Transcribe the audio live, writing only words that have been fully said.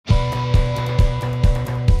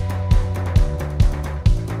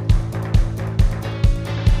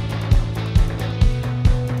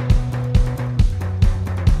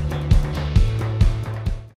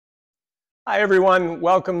Hi everyone,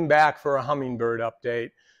 welcome back for a Hummingbird update.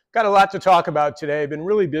 Got a lot to talk about today. Been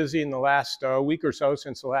really busy in the last week or so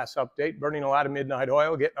since the last update, burning a lot of midnight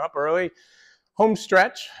oil, getting up early. Home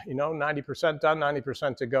stretch, 90% done,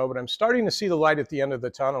 90% to go, but I'm starting to see the light at the end of the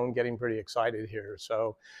tunnel and getting pretty excited here.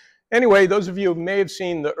 So anyway, those of you who may have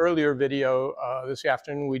seen the earlier video this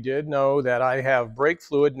afternoon, we did know that I have brake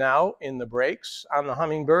fluid now in the brakes on the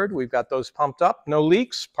Hummingbird. We've got those pumped up, no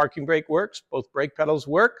leaks, parking brake works, both brake pedals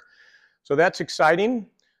work. So that's exciting.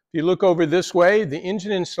 If you look over this way, the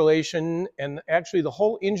engine installation and actually the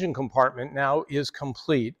whole engine compartment now is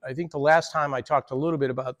complete. I think the last time I talked a little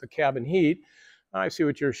bit about the cabin heat. I see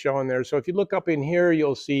what you're showing there. So if you look up in here,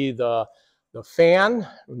 you'll see the fan,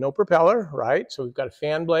 no propeller, right? So we've got a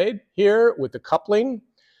fan blade here with the coupling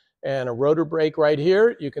and a rotor brake right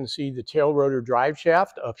here. You can see the tail rotor drive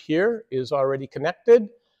shaft up here is already connected.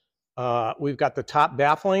 We've got the top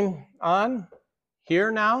baffling on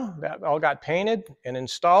here now. That all got painted and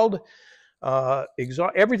installed.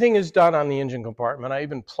 Everything is done on the engine compartment. I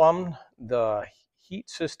even plumbed the heat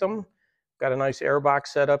system. Got a nice air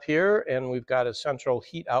box set up here, and we've got a central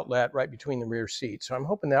heat outlet right between the rear seats. So I'm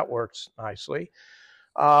hoping that works nicely.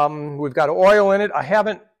 We've got oil in it. I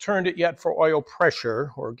haven't turned it yet for oil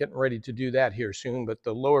pressure. We're getting ready to do that here soon, but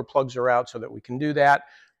the lower plugs are out so that we can do that.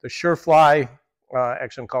 The Surefly,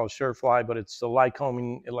 actually I'm called Surefly, but it's the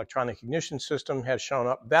Lycoming electronic ignition system has shown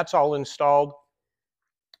up. That's all installed.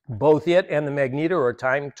 Both it and the magneto are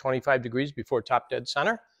timed 25 degrees before top dead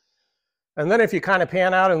center. And then if you kind of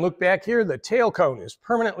pan out and look back here, the tail cone is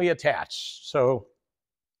permanently attached. So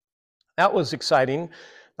that was exciting.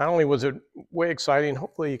 Not only was it way exciting,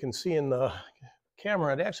 hopefully you can see in the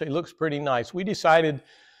camera, it actually looks pretty nice. We decided,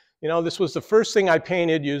 this was the first thing I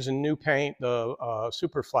painted using new paint, the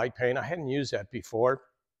Superflight paint. I hadn't used that before.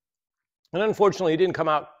 And unfortunately, it didn't come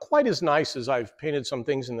out quite as nice as I've painted some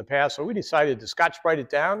things in the past. So we decided to Scotch-Brite it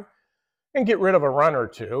down and get rid of a run or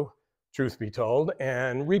two, truth be told,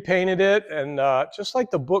 and repainted it. And just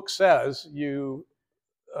like the book says, you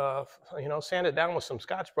sand it down with some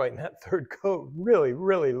Scotch-Brite, and that third coat really,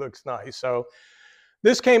 really looks nice. So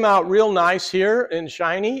this came out real nice here and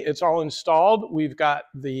shiny. It's all installed. We've got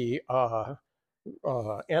the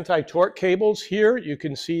anti-torque cables here. You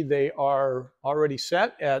can see they are already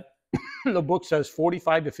set at, the book says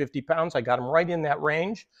 45 to 50 pounds. I got them right in that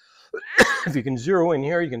range. If you can zero in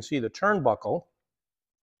here, you can see the turnbuckle.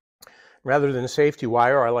 Rather than a safety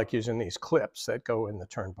wire, I like using these clips that go in the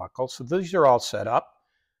turnbuckle. So these are all set up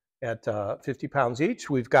at 50 pounds each.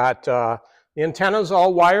 We've got the antennas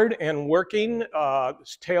all wired and working.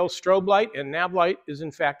 Tail strobe light and nav light is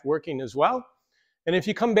in fact working as well. And if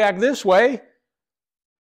you come back this way,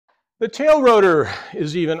 the tail rotor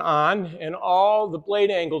is even on and all the blade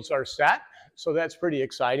angles are set. So that's pretty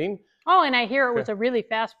exciting. Oh, and I hear it was a really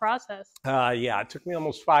fast process. Yeah, it took me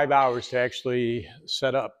almost 5 hours to actually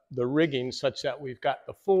set up the rigging such that we've got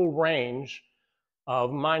the full range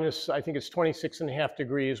of minus, I think it's 26.5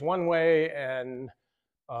 degrees one way and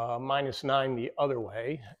 -9 the other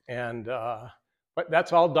way. And but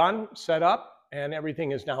that's all done, set up, and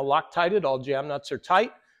everything is now Loctited. All jam nuts are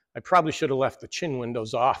tight. I probably should have left the chin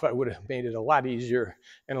windows off. I would have made it a lot easier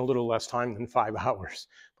and a little less time than 5 hours.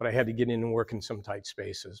 But I had to get in and work in some tight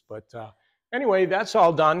spaces. But anyway, that's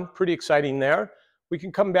all done. Pretty exciting there. We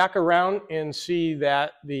can come back around and see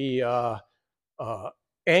that the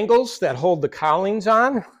angles that hold the cowlings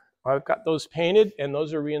on, I've got those painted and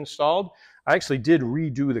those are reinstalled. I actually did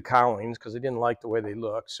redo the cowlings because I didn't like the way they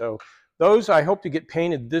look. So those I hope to get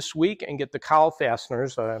painted this week and get the cowl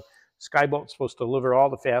fasteners. Skybolt's supposed to deliver all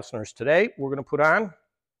the fasteners today. We're going to put on.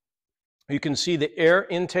 You can see the air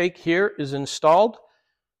intake here is installed.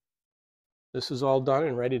 This is all done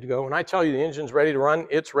and ready to go. When I tell you the engine's ready to run,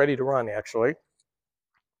 it's ready to run actually.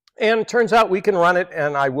 And it turns out we can run it,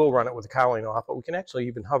 and I will run it with the cowling off, but we can actually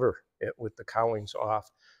even hover it with the cowlings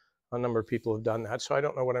off. A number of people have done that, so I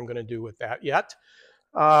don't know what I'm going to do with that yet.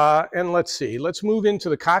 And let's see. Let's move into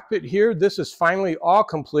the cockpit here. This is finally all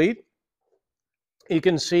complete. You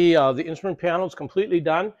can see the instrument panel is completely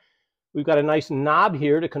done. We've got a nice knob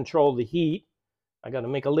here to control the heat. I got to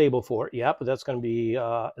make a label for it, yeah, but that's going to be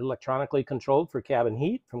electronically controlled for cabin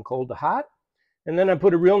heat from cold to hot. And then I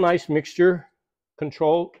put a real nice mixture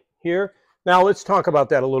control here. Now let's talk about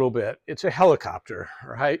that a little bit. It's a helicopter,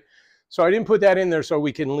 right? So I didn't put that in there so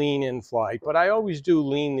we can lean in flight, but I always do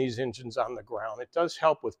lean these engines on the ground. It does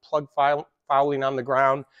help with plug fouling on the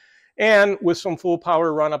ground. And with some full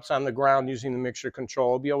power run-ups on the ground using the mixture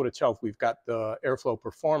control, I'll be able to tell if we've got the airflow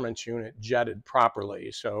performance unit jetted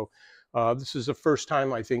properly. So this is the first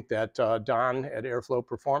time I think that Don at Airflow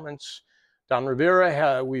Performance Don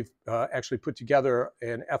Rivera, we've actually put together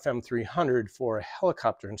an FM300 for a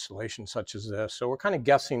helicopter installation such as this. So we're kind of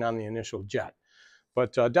guessing on the initial jet.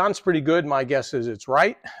 But Don's pretty good. My guess is it's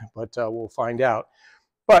right, but we'll find out.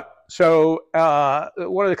 But so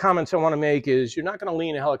one of the comments I want to make is you're not going to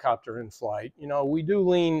lean a helicopter in flight. You know, we do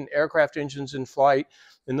lean aircraft engines in flight.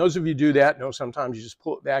 And those of you who do that know sometimes you just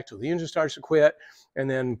pull it back till the engine starts to quit and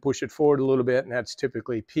then push it forward a little bit, and that's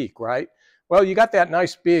typically peak, right? Well, you got that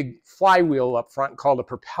nice big flywheel up front called a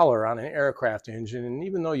propeller on an aircraft engine, and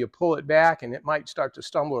even though you pull it back and it might start to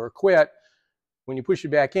stumble or quit, when you push it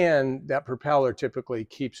back in, that propeller typically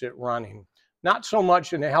keeps it running. Not so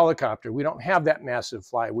much in a helicopter. We don't have that massive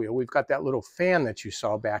flywheel. We've got that little fan that you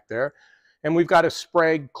saw back there, and we've got a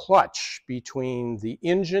sprayed clutch between the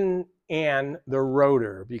engine and the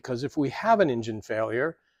rotor, because if we have an engine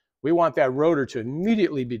failure, we want that rotor to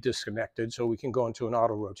immediately be disconnected so we can go into an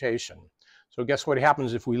auto rotation. So guess what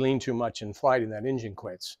happens if we lean too much in flight and that engine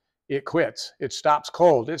quits? It quits. It stops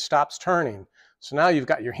cold. It stops turning. So now you've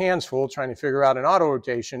got your hands full trying to figure out an auto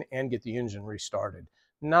rotation and get the engine restarted.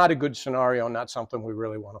 Not a good scenario, not something we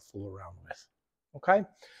really want to fool around with. Okay?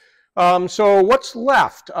 So what's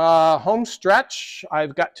left? Home stretch.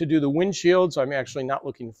 I've got to do the windshields. I'm actually not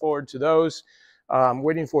looking forward to those. I'm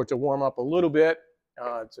waiting for it to warm up a little bit.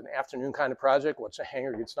 It's an afternoon kind of project. Once the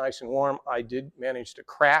hangar gets nice and warm, I did manage to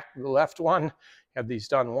crack the left one. Had these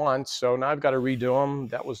done once, so now I've got to redo them.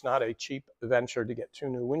 That was not a cheap venture to get 2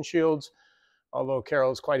 new windshields, although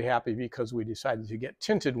Carol's quite happy because we decided to get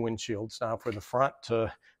tinted windshields now for the front.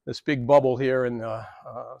 This big bubble here in the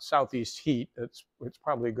southeast heat, it's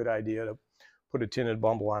probably a good idea to put a tinted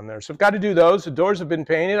bumble on there. So I've got to do those. The doors have been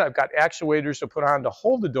painted. I've got actuators to put on to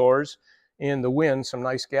hold the doors in the wind, some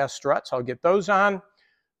nice gas struts. I'll get those on.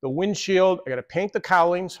 The windshield, I got to paint the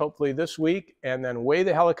cowlings hopefully this week, and then weigh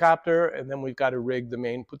the helicopter, and then we've got to rig the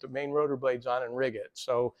main, put the main rotor blades on and rig it.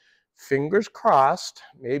 So fingers crossed,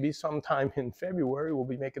 maybe sometime in February we'll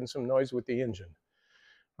be making some noise with the engine.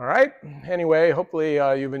 All right, anyway, hopefully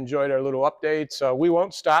you've enjoyed our little updates. We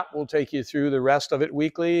won't stop. We'll take you through the rest of it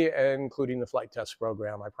weekly, including the flight test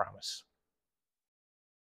program, I promise.